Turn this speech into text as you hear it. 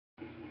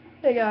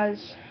Hey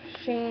guys,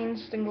 Shane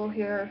Stingle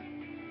here.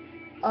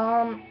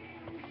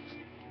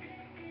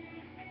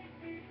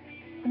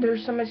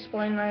 There's some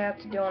explaining I have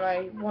to do, and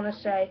I want to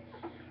say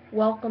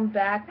welcome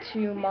back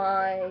to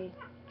my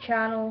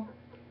channel.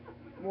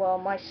 Well,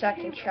 my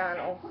second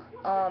channel.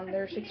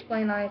 There's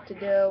explaining I have to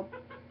do.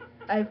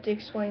 I have to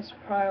explain some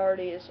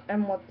priorities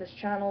and what this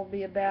channel will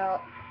be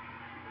about.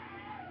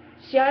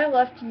 See, I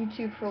left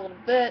YouTube for a little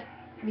bit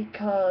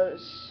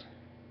because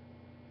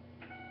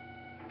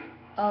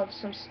of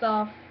some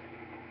stuff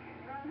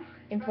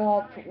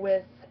involved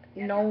with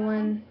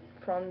Nolan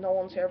from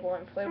Nolan's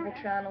Airborne Inflatable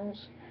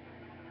channels.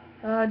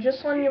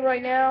 Just letting you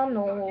right now,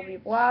 Nolan will be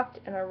blocked,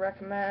 and I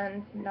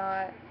recommend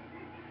not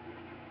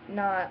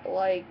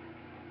like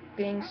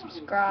being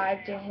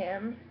subscribed to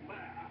him.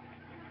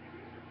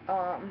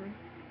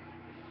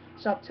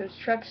 It's up to his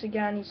tricks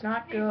again. He's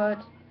not good.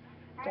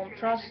 Don't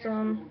trust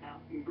him.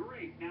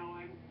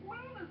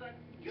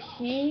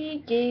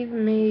 He gave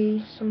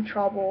me some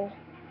trouble.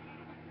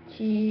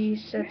 He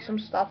said some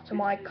stuff to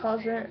my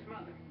cousin,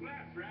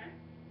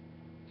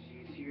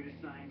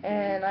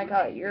 and I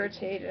got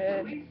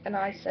irritated, and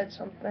I said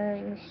some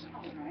things.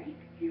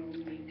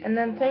 And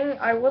then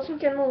I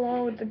wasn't getting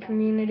along with the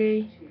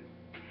community,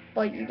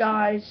 but you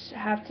guys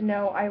have to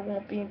know I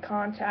won't be in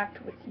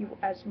contact with you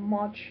as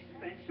much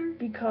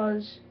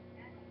because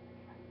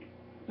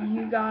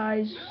you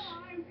guys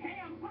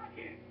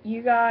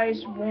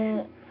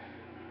won't.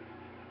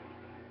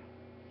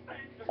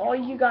 All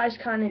you guys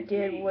kind of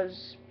did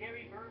was,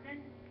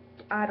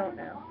 I don't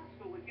know,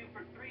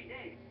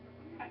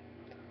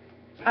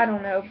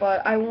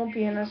 but I won't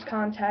be in this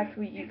contact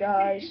with you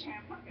guys.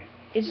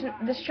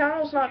 This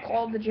channel's not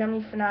called the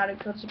Gemmy Fanatic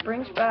because it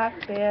brings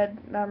back bad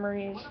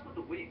memories,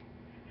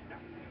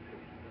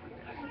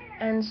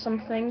 and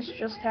some things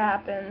just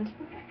happened.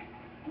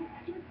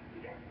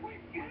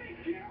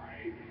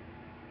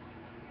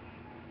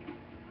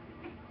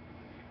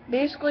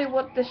 Basically,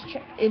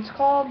 it's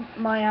called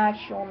my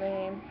actual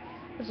name,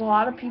 because a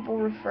lot of people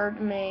refer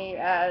to me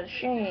as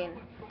Shane,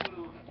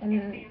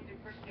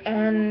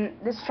 and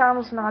this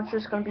channel's not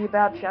just going to be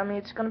about Gemmy.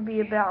 It's going to be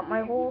about my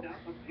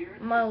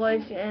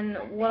life and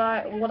what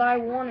I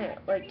want it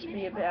to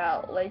be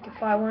about. Like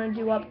if I want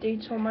to do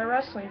updates on my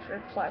wrestling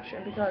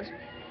collection, because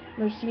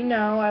most of you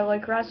know I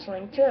like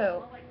wrestling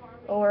too,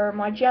 or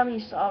my Gemmy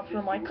stuff,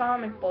 or my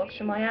comic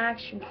books, or my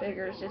action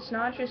figures. It's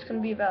not just going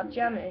to be about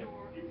Gemmy,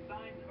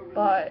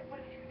 but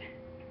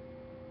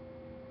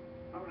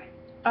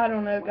I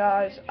don't know,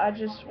 guys. I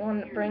just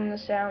want to bring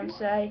this out and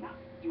say,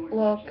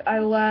 look, I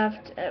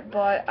left,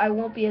 but I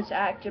won't be as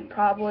active.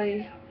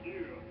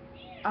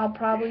 I'll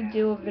probably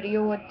do a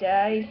video a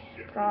day,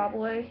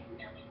 probably,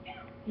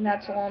 and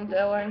that's all I'm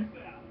doing.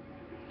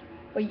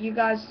 But you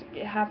guys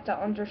have to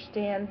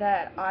understand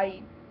that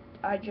I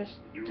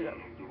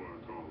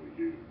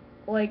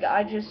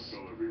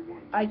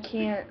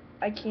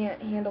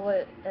can't handle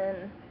it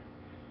and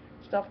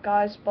stuff,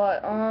 guys.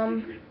 But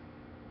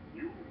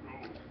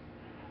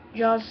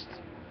just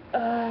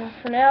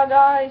for now,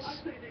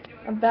 guys,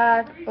 I'm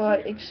back,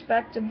 but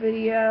expect a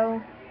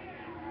video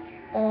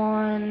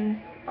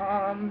on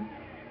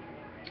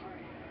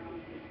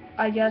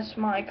I guess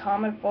my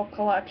comic book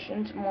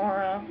collection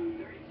tomorrow,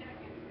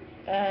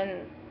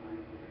 and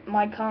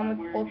my comic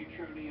book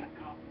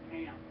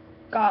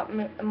got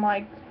me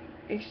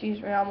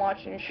excuse me, I'm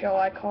watching a show,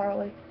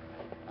 iCarly,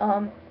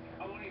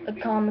 a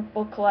comic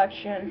book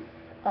collection,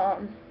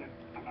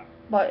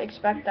 but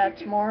expect that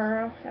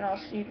tomorrow, and I'll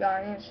see you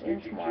guys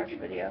in tomorrow's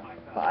video.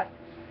 Bye.